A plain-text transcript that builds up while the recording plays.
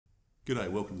G'day,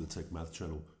 welcome to the Tech Math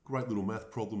channel. Great little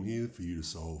math problem here for you to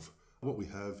solve. What we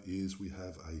have is we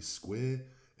have a square,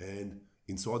 and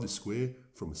inside the square,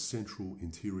 from a central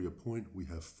interior point, we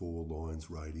have four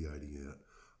lines radiating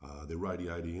out. They're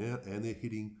radiating out and they're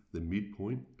hitting the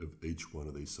midpoint of each one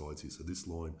of these sides here. So this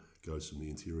line goes from the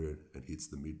interior and hits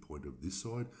the midpoint of this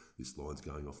side. This line's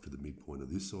going off to the midpoint of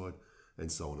this side,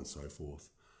 and so on and so forth.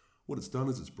 What it's done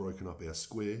is it's broken up our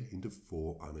square into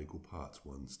four unequal parts.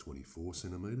 One's 24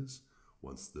 centimetres,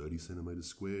 one's 30 centimetres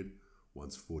squared,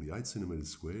 one's 48 centimetres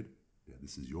squared. Now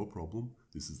this is your problem.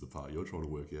 This is the part you're trying to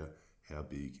work out. How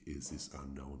big is this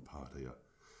unknown part here?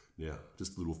 Now,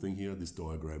 just a little thing here, this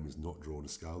diagram is not drawn to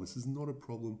scale. This is not a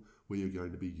problem where you're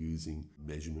going to be using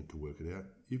measurement to work it out.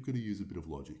 You've got to use a bit of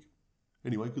logic.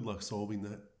 Anyway, good luck solving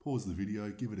that. Pause the video,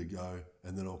 give it a go,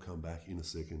 and then I'll come back in a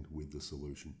second with the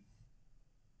solution.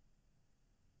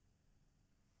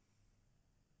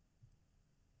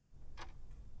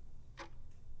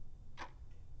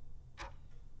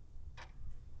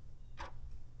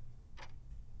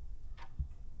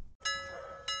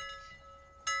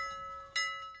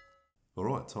 All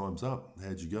right, time's up.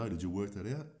 How'd you go? Did you work that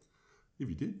out? If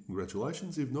you did,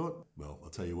 congratulations. If not, well,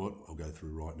 I'll tell you what, I'll go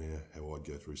through right now how I'd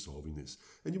go through solving this.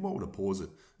 And you might want to pause it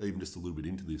even just a little bit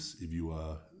into this if you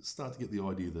start to get the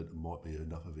idea that it might be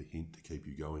enough of a hint to keep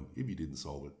you going, if you didn't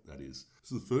solve it, that is.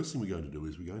 So the first thing we're going to do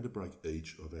is we're going to break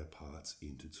each of our parts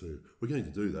into two. We're going to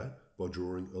do that by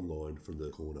drawing a line from the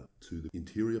corner to the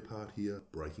interior part here,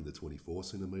 breaking the 24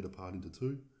 centimetre part into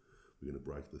two. We're going to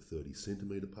break the 30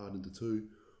 centimetre part into two.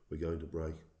 We're going to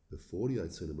break the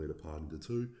 48 centimetre part into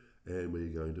two, and we're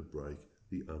going to break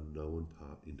the unknown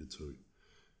part into two.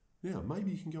 Now,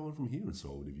 maybe you can go on from here and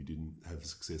solve it if you didn't have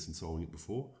success in solving it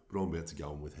before, but I'm about to go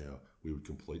on with how we would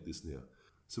complete this now.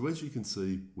 So as you can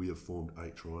see, we have formed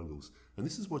 8 triangles, and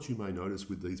this is what you may notice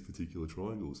with these particular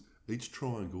triangles. Each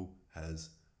triangle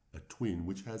has a twin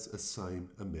which has a same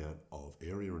amount of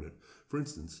area in it. For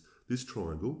instance, this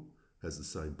triangle has the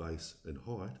same base and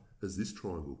height as this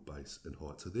triangle base and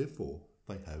height. So therefore,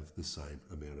 they have the same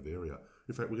amount of area.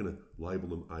 In fact, we're going to label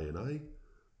them A and A.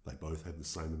 They both have the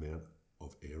same amount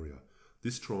of area.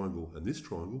 This triangle and this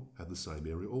triangle have the same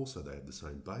area also. They have the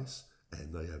same base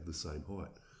and they have the same height.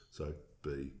 So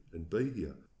B and B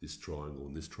here. This triangle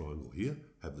and this triangle here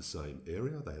have the same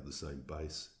area. They have the same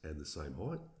base and the same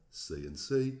height. C and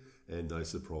C, and no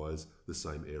surprise, the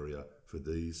same area for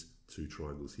these two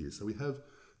triangles here. So we have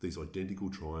these identical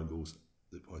triangles,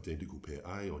 the identical pair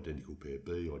A, identical pair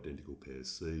B, identical pair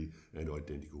C, and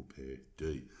identical pair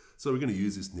D. So we're going to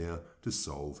use this now to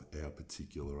solve our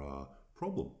particular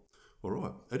problem. All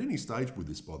right, at any stage with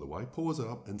this, by the way, pause it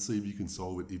up and see if you can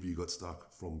solve it if you got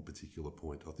stuck from a particular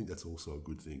point. I think that's also a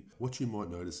good thing. What you might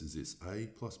notice is this: A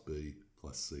plus B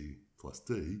plus C plus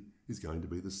D is going to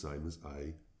be the same as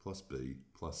A plus B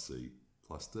plus C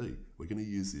plus D. We're going to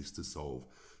use this to solve.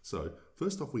 So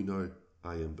first off, we know A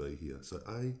and B here. So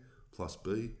A plus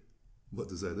B, what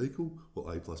does that equal? Well,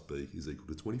 A plus B is equal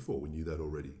to 24. We knew that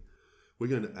already. We're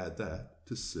going to add that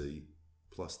to C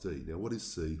plus D. Now, what is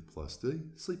C plus D?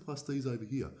 C plus D is over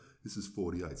here. This is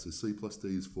 48. So C plus D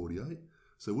is 48.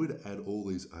 So we're to add all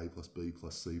these A plus B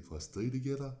plus C plus D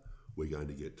together. We're going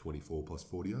to get 24 plus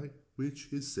 48, which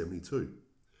is 72.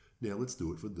 Now, let's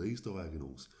do it for these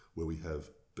diagonals, where we have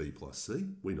B plus C.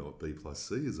 We know what B plus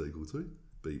C is equal to.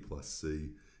 B plus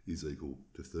C is equal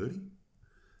to 30.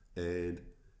 And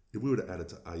if we were to add it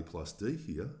to A plus D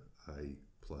here, A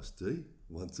plus D,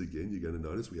 once again, you're going to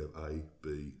notice we have A,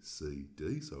 B, C,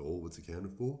 D, so all that's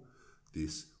accounted for.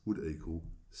 This would equal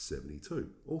 72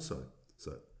 also.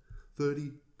 So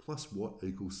 30 plus what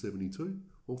equals 72?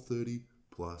 Well, 30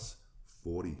 plus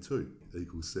 42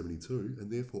 equals 72,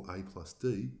 and therefore A plus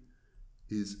D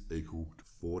is equal to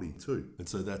 42. And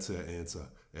so that's our answer.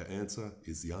 Our answer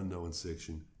is the unknown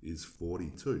section is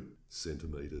 42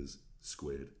 centimetres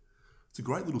squared. It's a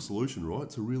great little solution, right?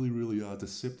 It's a really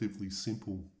deceptively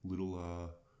simple little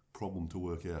problem to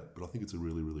work out, but I think it's a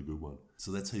really good one.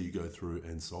 So that's how you go through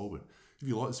and solve it. If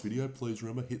you like this video, please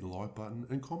remember, hit the like button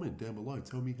and comment down below.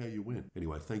 Tell me how you went.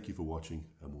 Anyway, thank you for watching,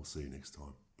 and we'll see you next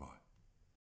time. Bye.